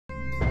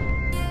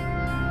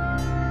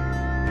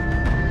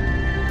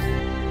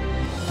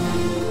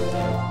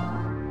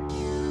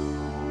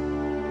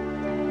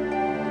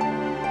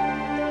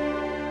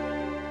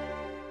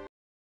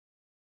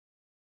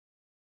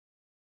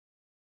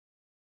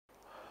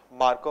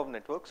Markov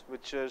networks,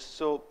 which is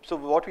so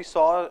what we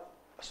saw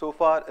so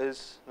far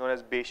is known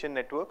as Bayesian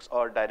networks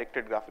or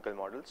directed graphical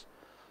models.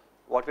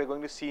 What we're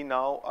going to see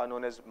now are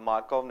known as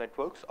Markov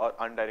networks or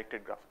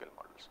undirected graphical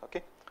models.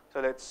 Okay, so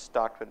let's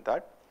start with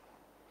that.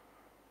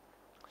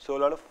 So a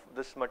lot of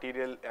this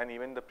material and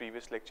even the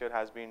previous lecture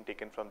has been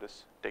taken from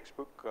this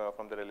textbook,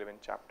 from the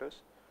relevant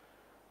chapters.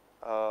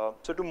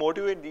 So to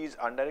motivate these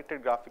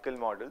undirected graphical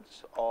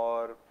models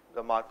or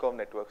the Markov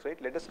networks, right,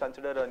 let us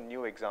consider a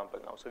new example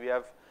now. So we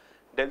have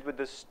dealt with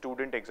this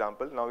student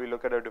example. Now we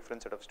look at a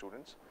different set of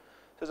students.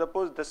 So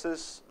suppose this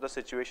is the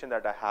situation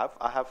that I have.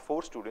 I have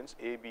 4 students,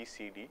 A, B,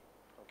 C, D.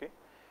 Okay,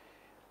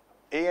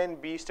 A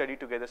and B study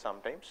together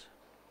sometimes.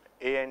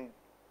 A and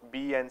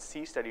B and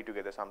C study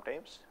together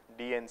sometimes.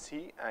 D and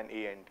C and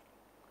A and D.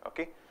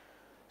 Okay,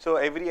 so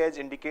every edge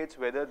indicates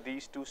whether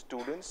these 2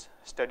 students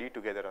study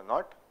together or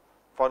not.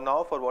 For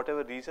now, for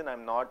whatever reason,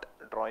 I'm not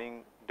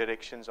drawing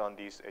directions on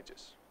these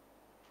edges.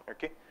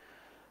 Okay,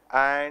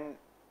 and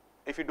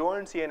if you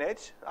don't see an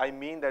edge, I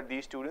mean that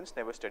these students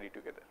never study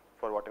together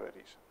for whatever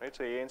reason, right?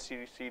 So A and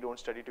C don't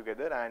study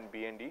together and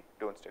B and D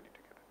don't study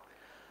together.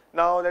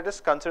 Now let us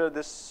consider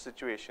this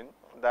situation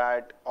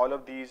that all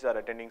of these are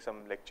attending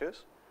some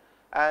lectures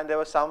and there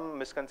was some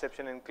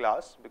misconception in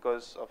class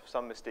because of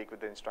some mistake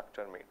with the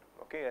instructor made.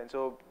 Okay, and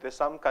so there's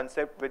some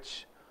concept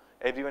which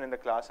everyone in the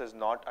class has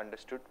not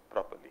understood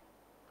properly.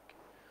 Okay.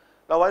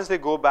 Now once they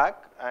go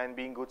back and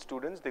being good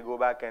students, they go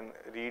back and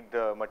read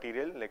the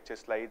material, lecture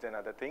slides and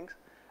other things,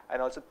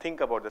 and also think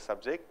about the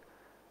subject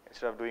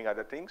instead of doing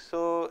other things.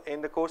 So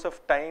in the course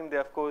of time, they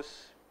of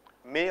course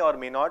may or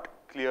may not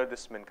clear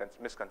this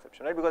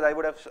misconception, right? Because I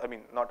would have, I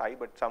mean not I,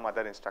 but some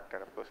other instructor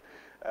of course,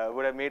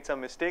 would have made some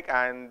mistake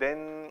and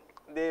then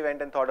they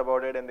went and thought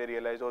about it and they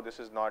realized, oh, this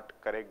is not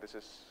correct, this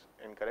is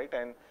incorrect,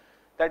 and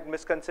that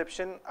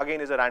misconception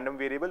again is a random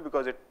variable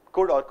because it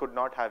could or could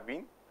not have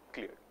been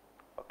cleared.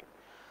 Okay.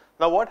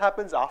 Now what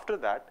happens after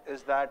that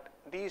is that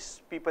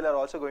these people are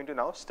also going to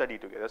now study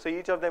together. So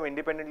each of them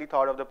independently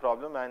thought of the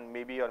problem and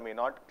maybe or may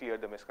not clear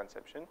the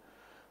misconception.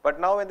 But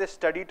now when they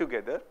study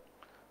together,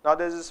 now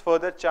there is this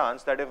further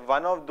chance that if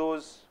one of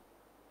those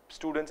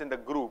students in the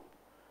group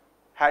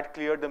had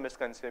cleared the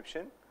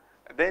misconception,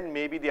 then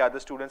maybe the other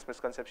student's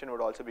misconception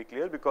would also be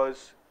clear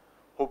because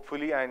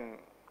hopefully and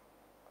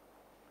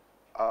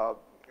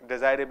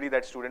desirably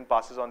that student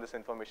passes on this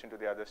information to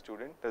the other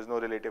student. There is no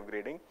relative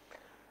grading.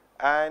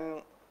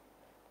 And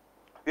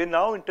we are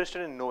now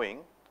interested in knowing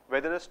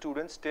whether a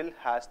student still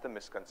has the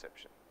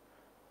misconception.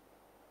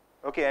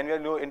 Okay, and we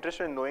are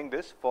interested in knowing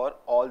this for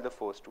all the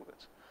 4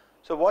 students.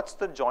 So what's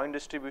the joint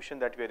distribution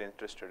that we are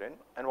interested in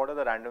and what are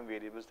the random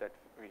variables that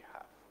we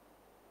have?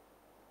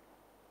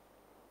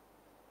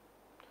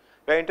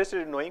 We are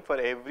interested in knowing for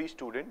every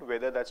student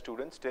whether that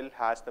student still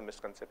has the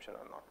misconception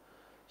or not.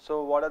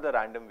 So what are the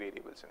random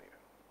variables in here?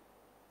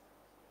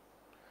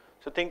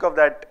 So think of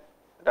that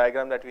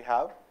diagram that we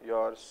have.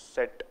 Your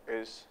set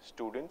is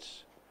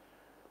students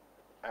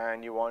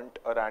and you want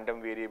a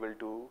random variable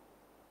to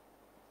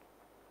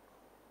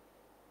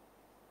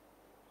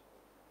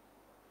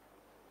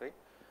right.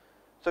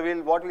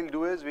 So what we'll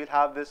do is we'll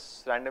have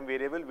this random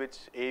variable which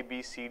A,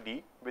 B, C,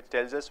 D, which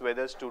tells us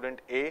whether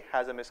student A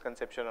has a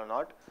misconception or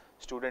not,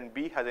 student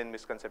B has a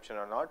misconception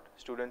or not,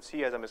 student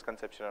C has a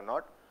misconception or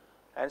not,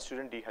 and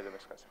student D has a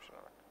misconception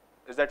or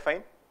not. Is that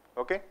fine?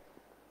 Okay.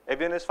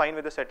 Everyone is fine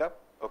with the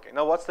setup? Okay.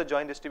 Now what's the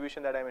joint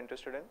distribution that I'm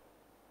interested in?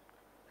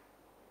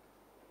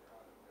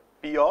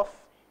 P of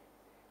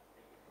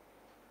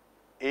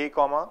A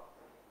comma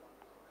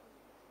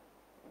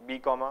B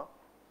comma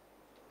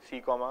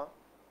C comma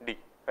D,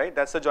 right?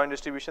 That's the joint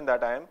distribution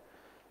that I am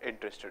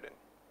interested in.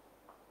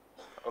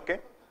 Okay,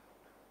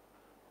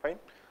 fine.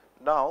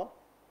 Now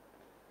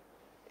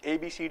A,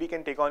 B, C, D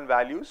can take on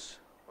values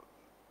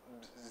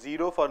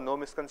 0 for no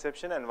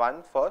misconception and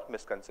 1 for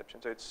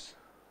misconception. So it's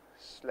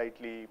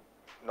slightly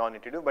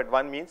non-intuitive, but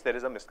 1 means there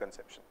is a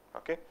misconception.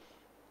 Okay.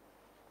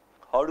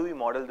 How do we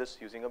model this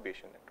using a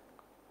Bayesian network?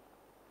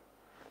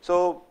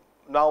 So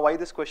now why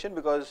this question?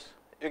 Because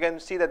you can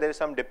see that there is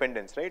some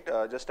dependence, right?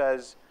 Just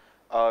as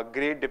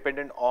grade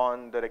dependent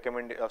on the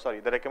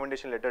the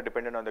recommendation letter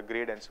dependent on the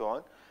grade and so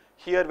on.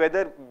 Here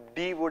whether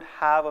D would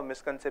have a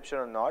misconception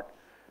or not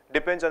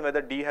depends on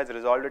whether D has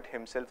resolved it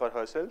himself or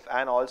herself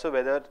and also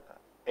whether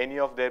any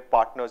of their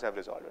partners have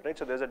resolved it, right?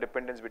 So there's a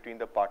dependence between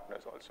the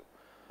partners also.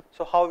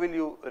 So how will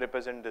you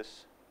represent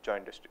this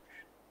joint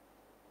distribution?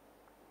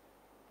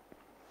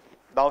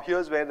 Now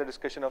here's where the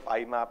discussion of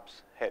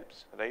IMAPs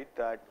helps, right?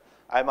 That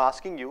I'm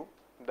asking you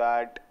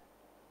that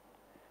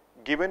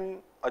given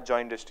a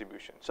joint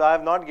distribution, so I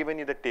have not given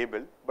you the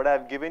table, but I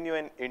have given you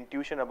an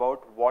intuition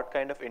about what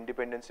kind of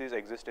independencies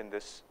exist in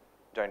this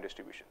joint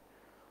distribution.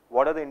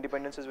 What are the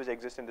independencies which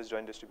exist in this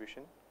joint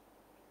distribution?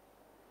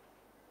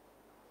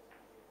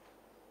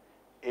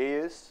 A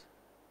is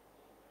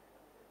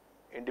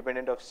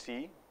independent of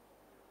C,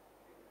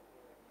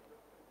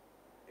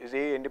 Is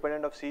A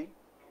independent of C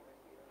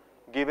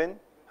given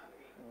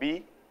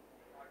B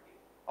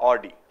or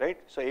D, right?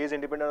 So A is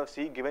independent of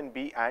C given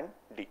B and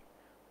D.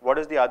 What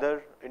is the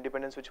other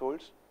independence which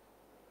holds?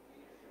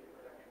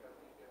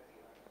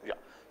 Yeah.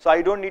 So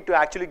I don't need to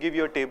actually give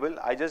you a table.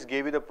 I just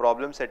gave you the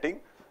problem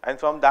setting, and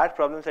from that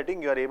problem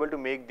setting, you are able to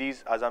make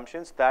these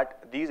assumptions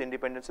that these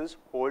independences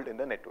hold in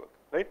the network,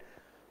 right?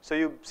 So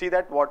you see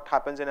that what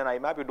happens in an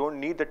IMAP, you don't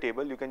need the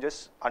table. You can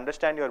just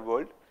understand your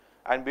world,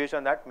 and based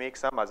on that, make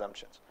some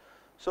assumptions.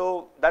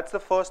 So that's the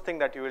first thing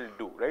that you will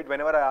do, right?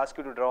 Whenever I ask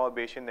you to draw a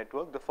Bayesian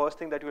network, the first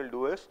thing that you will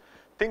do is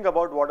think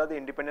about what are the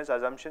independence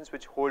assumptions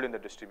which hold in the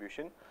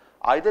distribution,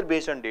 either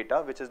based on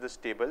data, which is this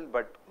table,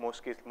 but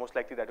most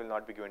likely that will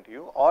not be given to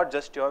you, or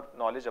just your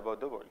knowledge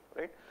about the world,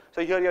 right?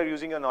 So here you are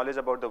using your knowledge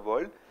about the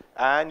world,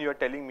 and you are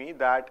telling me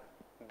that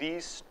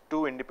these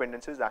two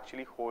independences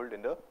actually hold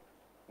in the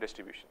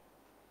distribution,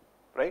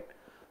 right?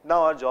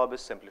 Now our job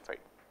is simplified.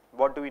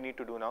 What do we need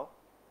to do now?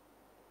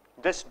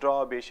 Just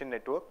draw a Bayesian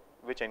network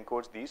which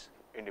encodes these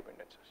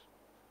independences.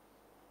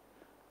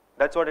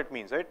 That's what it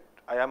means, right?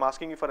 I am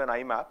asking you for an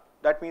IMAP.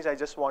 That means I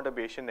just want a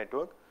Bayesian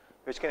network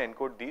which can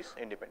encode these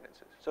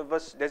independences. So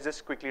first, let's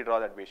just quickly draw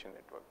that Bayesian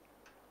network.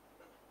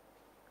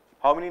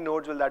 How many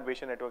nodes will that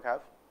Bayesian network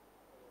have?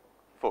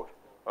 4.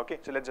 Okay,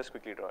 so let's just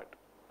quickly draw it.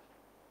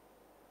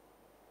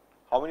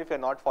 How many of you are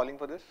not falling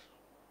for this?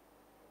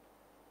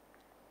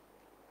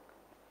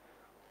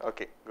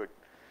 Okay, good.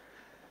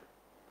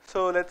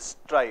 So let's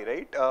try,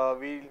 right?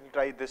 We'll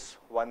try this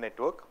one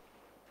network.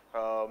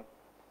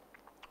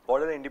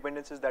 What are the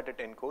independences that it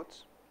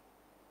encodes?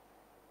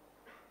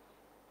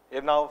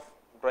 You're now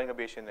drawing a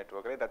Bayesian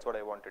network, right? That's what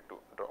I wanted to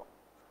draw.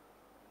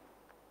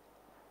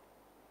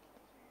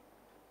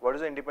 What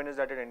is the independence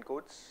that it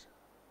encodes?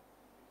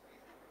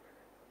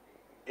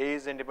 A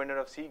is independent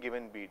of C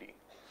given BD.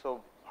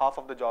 So half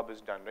of the job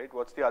is done, right?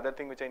 What's the other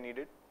thing which I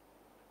needed?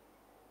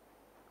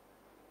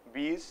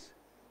 B is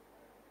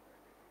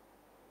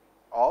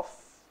of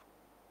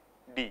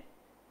D.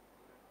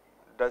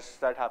 Does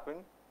that happen?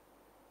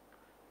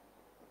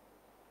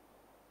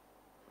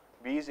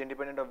 B is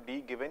independent of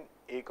D given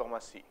A comma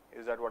C.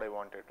 Is that what I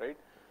wanted, right?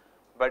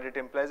 But it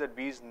implies that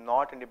B is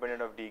not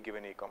independent of D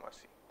given A comma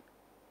C.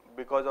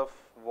 Because of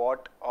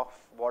what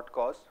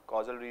cause?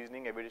 Causal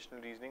reasoning, evidential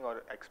reasoning,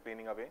 or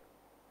explaining away?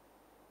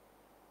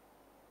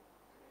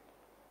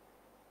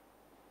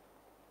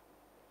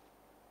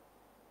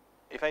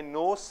 If I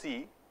know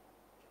C,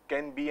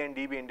 can B and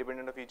D be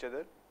independent of each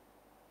other?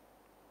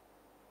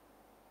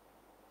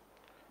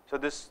 So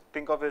this,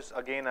 think of this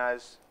again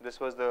as this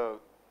was the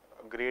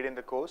grade in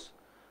the course,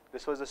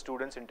 this was the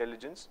student's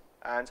intelligence,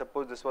 and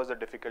suppose this was the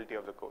difficulty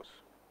of the course,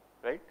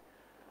 right?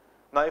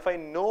 Now if I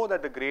know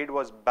that the grade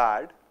was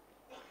bad,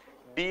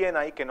 D and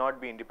I cannot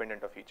be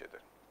independent of each other,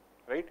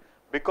 right?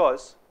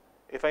 Because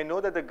if I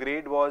know that the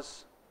grade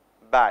was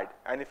bad,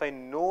 and if I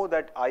know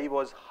that I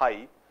was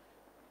high,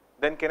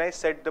 then can I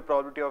set the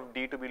probability of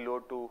D to be low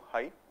to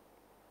high?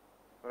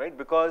 Right?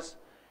 Because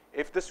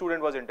if the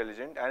student was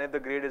intelligent and if the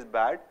grade is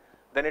bad,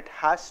 then it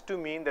has to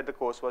mean that the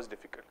course was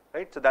difficult,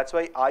 right? So that's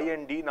why I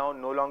and D now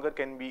no longer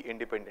can be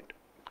independent.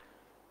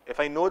 If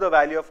I know the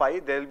value of I,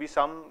 there will be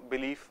some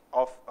belief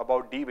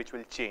about D which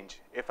will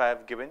change if I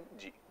have given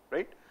G,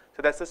 right?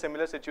 So that's a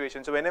similar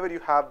situation. So whenever you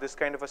have this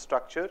kind of a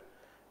structure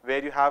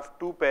where you have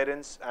two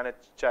parents and a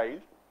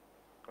child,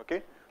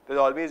 okay, there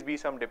will always be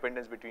some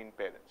dependence between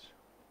parents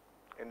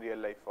in real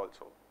life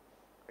also,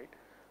 right?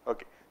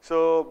 Okay.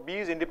 So B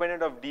is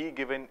independent of D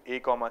given A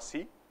comma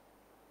C.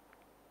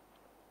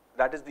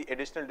 That is the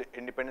additional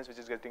independence which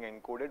is getting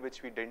encoded,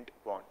 which we didn't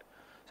want.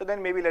 So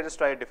then maybe let us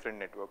try a different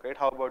network, right?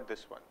 How about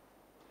this one?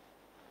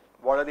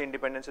 What are the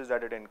independences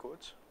that it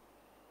encodes?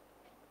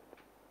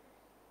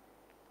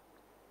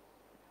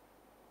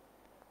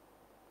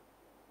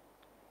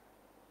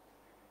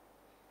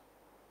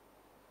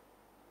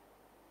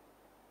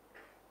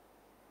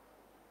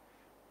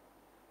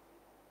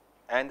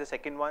 And the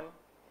second one,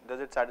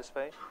 does it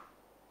satisfy?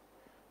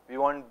 We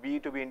want B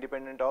to be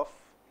independent of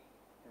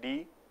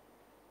D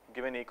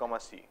given A comma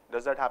C.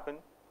 Does that happen?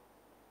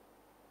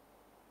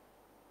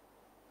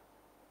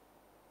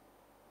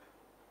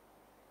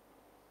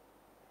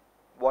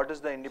 What is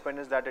the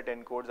independence that it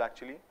encodes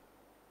actually?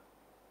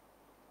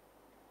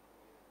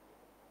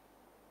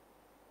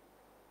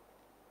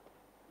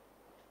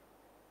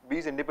 B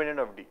is independent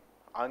of D,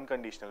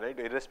 unconditional, right?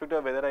 Irrespective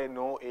of whether I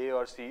know A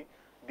or C,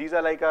 these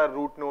are like our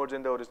root nodes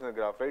in the original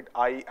graph, right?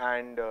 I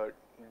and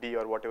D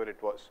or whatever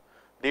it was.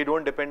 They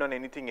don't depend on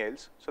anything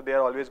else, so they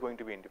are always going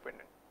to be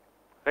independent,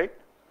 right?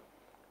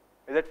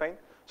 Is that fine?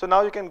 So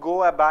now you can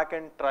go back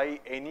and try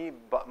any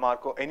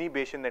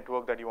Bayesian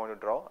network that you want to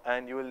draw,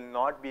 and you will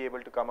not be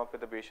able to come up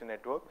with a Bayesian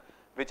network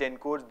which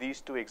encodes these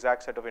two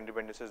exact set of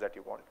independences that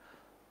you want,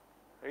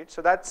 right?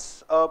 So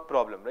that's a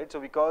problem, right?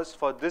 So because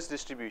for this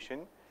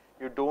distribution,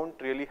 you don't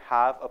really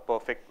have a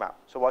perfect map.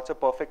 So what's a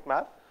perfect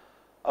map?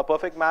 A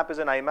perfect map is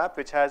an IMAP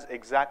which has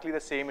exactly the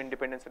same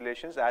independence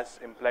relations as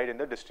implied in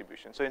the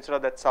distribution. So instead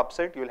of that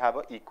subset, you will have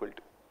a equal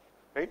to,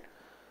 right?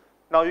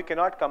 Now you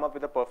cannot come up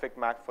with a perfect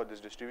map for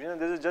this distribution,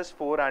 and this is just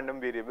 4 random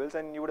variables,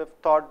 and you would have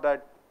thought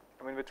that,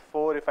 I mean, with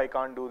 4, if I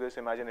can't do this,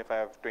 imagine if I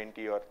have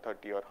 20 or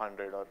 30 or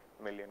 100 or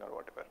million or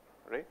whatever,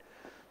 right?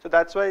 So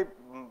that's why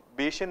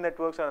Bayesian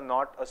networks are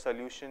not a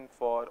solution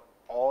for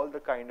all the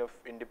kind of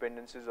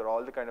independencies or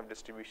all the kind of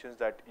distributions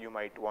that you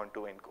might want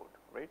to encode,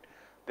 right?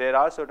 There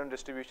are certain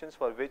distributions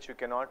for which you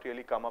cannot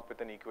really come up with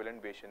an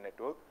equivalent Bayesian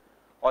network,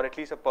 or at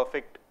least a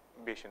perfect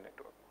Bayesian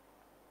network,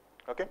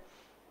 okay?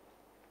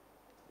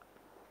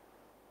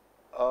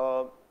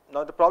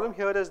 Now the problem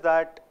here is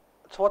that,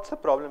 so what's the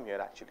problem here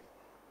actually?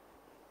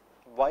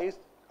 Why is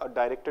a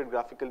directed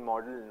graphical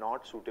model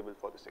not suitable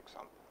for this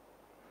example?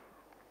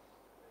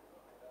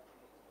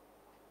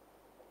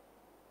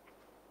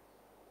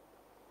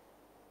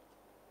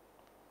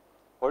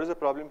 What is the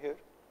problem here?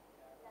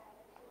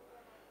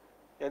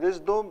 Yeah, there is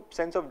no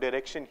sense of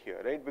direction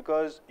here, right?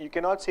 Because you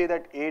cannot say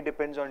that A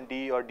depends on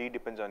D or D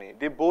depends on A.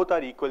 They both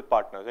are equal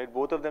partners, right?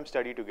 Both of them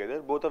study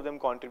together, both of them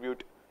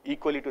contribute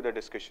equally to the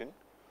discussion,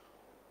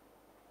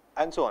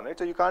 and so on, right?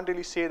 So you can't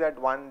really say that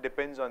one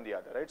depends on the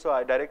other, right? So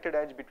a directed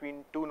edge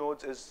between 2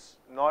 nodes is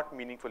not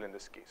meaningful in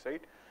this case,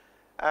 right?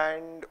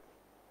 And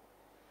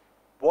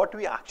what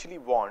we actually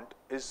want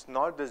is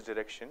not this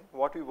direction.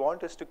 What we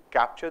want is to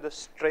capture the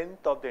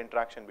strength of the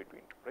interaction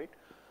between two, right?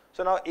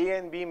 So now A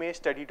and B may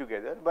study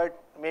together,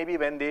 but maybe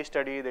when they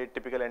study, they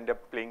typically end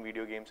up playing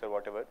video games or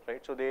whatever,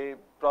 right? So they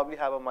probably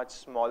have a much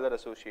smaller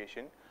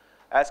association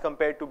as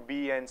compared to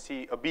B and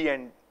C, B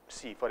and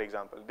C, for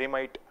example. They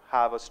might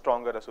have a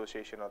stronger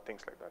association or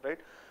things like that, right?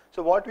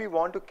 So what we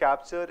want to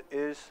capture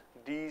is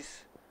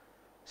these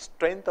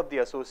strength of the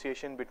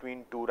association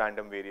between 2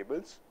 random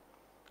variables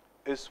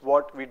is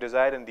what we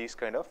desire in these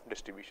kind of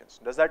distributions.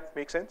 Does that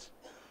make sense?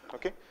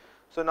 Okay.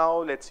 So now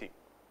let's see.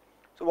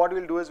 So what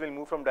we'll do is we'll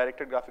move from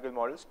directed graphical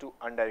models to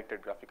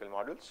undirected graphical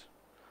models.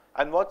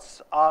 And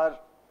what's our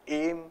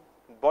aim?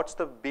 What's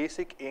the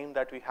basic aim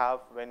that we have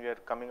when we are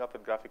coming up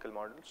with graphical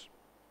models?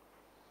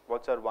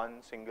 What's our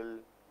one single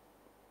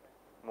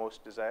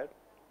most desired?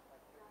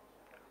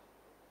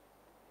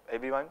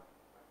 Everyone?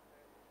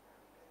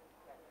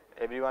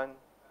 Everyone?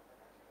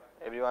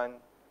 Everyone?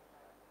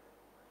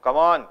 Come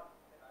on!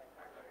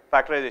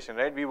 Factorization,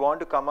 right? We want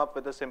to come up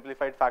with a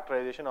simplified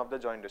factorization of the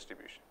joint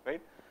distribution,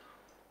 right?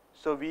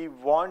 So we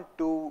want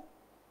to,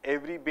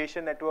 every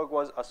Bayesian network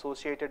was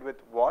associated with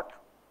what?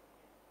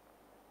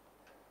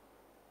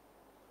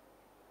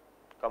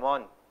 Come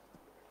on.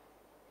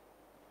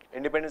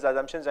 Independence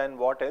assumptions, and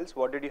what else?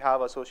 What did you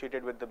have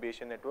associated with the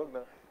Bayesian network?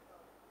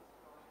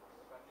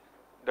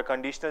 The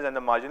conditionals and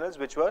the marginals,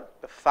 which were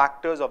the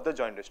factors of the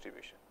joint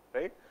distribution,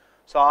 right?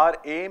 So our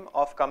aim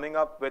of coming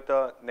up with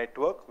a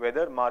network,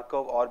 whether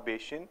Markov or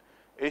Bayesian,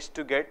 is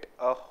to get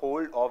a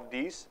hold of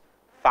these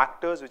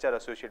factors which are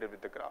associated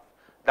with the graph.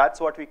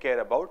 That's what we care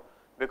about,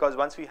 because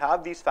once we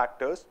have these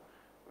factors,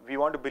 we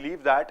want to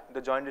believe that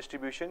the joint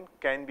distribution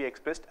can be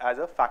expressed as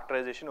a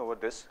factorization over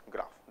this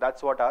graph.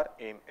 That's what our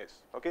aim is,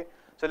 okay?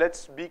 So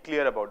let's be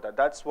clear about that.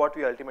 That's what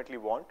we ultimately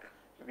want.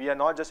 We are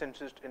not just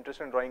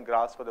interested in drawing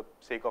graphs for the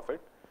sake of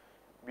it.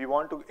 We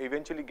want to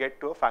eventually get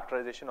to a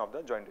factorization of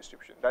the joint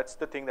distribution. That's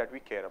the thing that we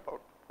care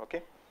about,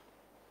 okay?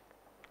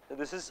 So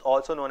this is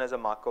also known as a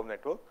Markov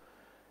network.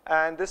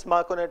 And this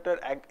Markov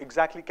network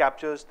exactly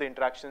captures the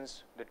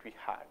interactions that we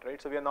had,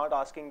 right? So we are not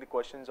asking the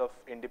questions of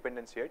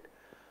independence yet,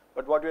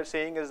 but what we are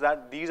saying is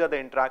that these are the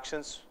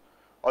interactions,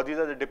 or these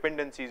are the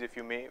dependencies, if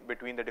you may,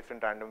 between the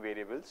different random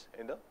variables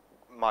in the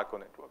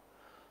Markov network.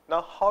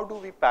 Now, how do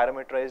we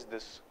parameterize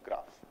this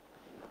graph?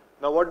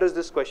 Now, what does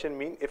this question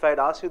mean? If I had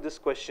asked you this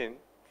question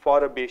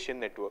for a Bayesian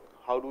network,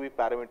 how do we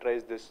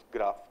parameterize this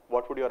graph?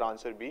 What would your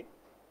answer be?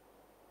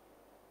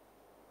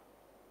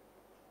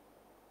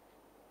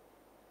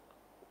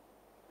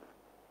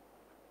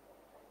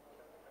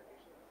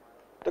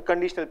 The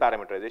conditional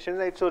parameterization,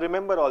 right? So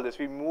remember all this.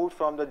 We moved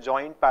from the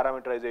joint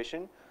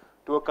parameterization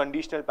to a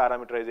conditional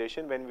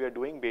parameterization when we are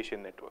doing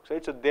Bayesian networks,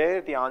 right? So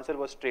there the answer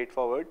was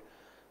straightforward,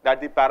 that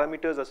the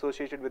parameters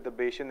associated with the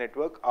Bayesian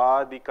network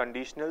are the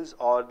conditionals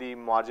or the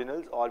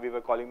marginals, or we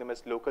were calling them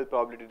as local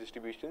probability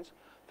distributions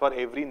for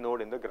every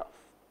node in the graph,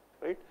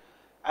 right?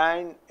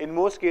 And in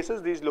most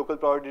cases, these local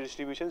probability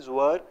distributions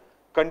were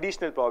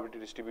conditional probability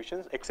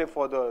distributions, except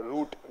for the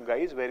root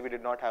guys where we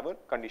did not have a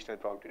conditional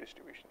probability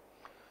distribution.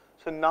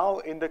 So now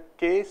in the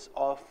case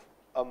of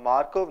a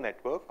Markov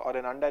network or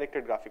an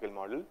undirected graphical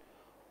model,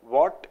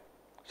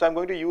 so I'm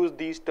going to use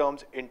these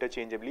terms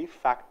interchangeably: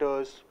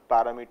 factors,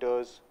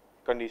 parameters,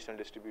 conditional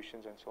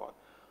distributions, and so on.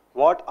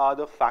 What are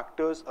the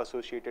factors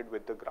associated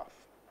with the graph?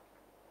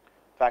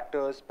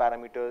 Factors,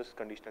 parameters,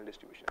 conditional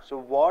distributions. So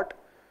what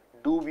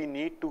do we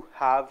need to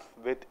have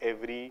with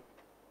every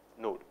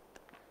node?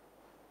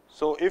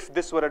 So if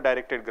this were a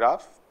directed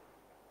graph,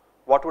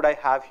 what would I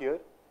have here?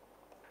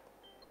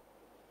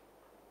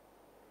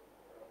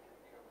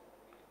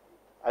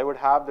 I would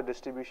have the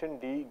distribution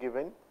D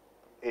given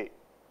A,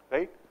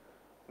 right?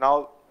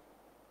 Now,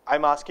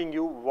 I'm asking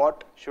you,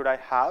 what should I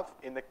have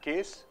in the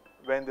case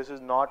when this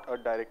is not a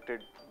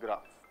directed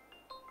graph?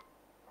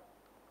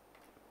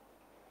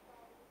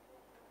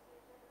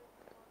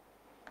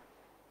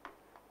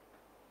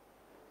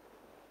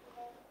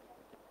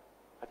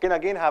 can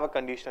again have a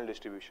conditional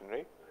distribution,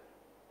 right?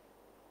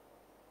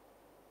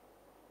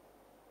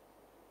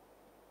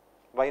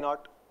 Why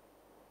not?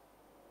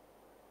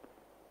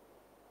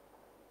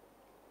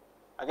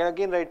 I can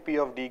again write P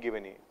of D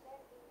given A.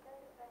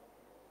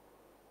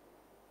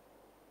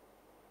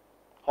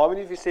 How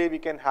many of you say we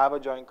can have a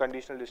joint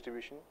conditional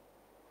distribution?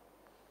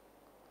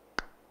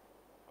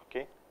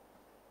 Okay.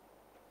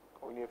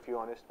 Only a few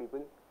honest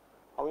people.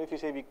 How many of you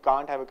say we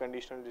can't have a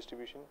conditional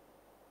distribution?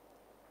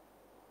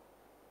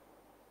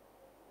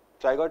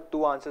 So I got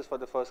 2 answers for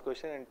the first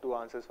question and 2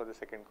 answers for the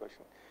second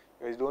question.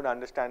 You guys don't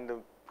understand the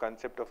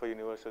concept of a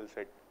universal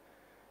set.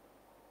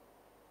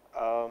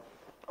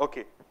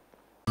 Okay.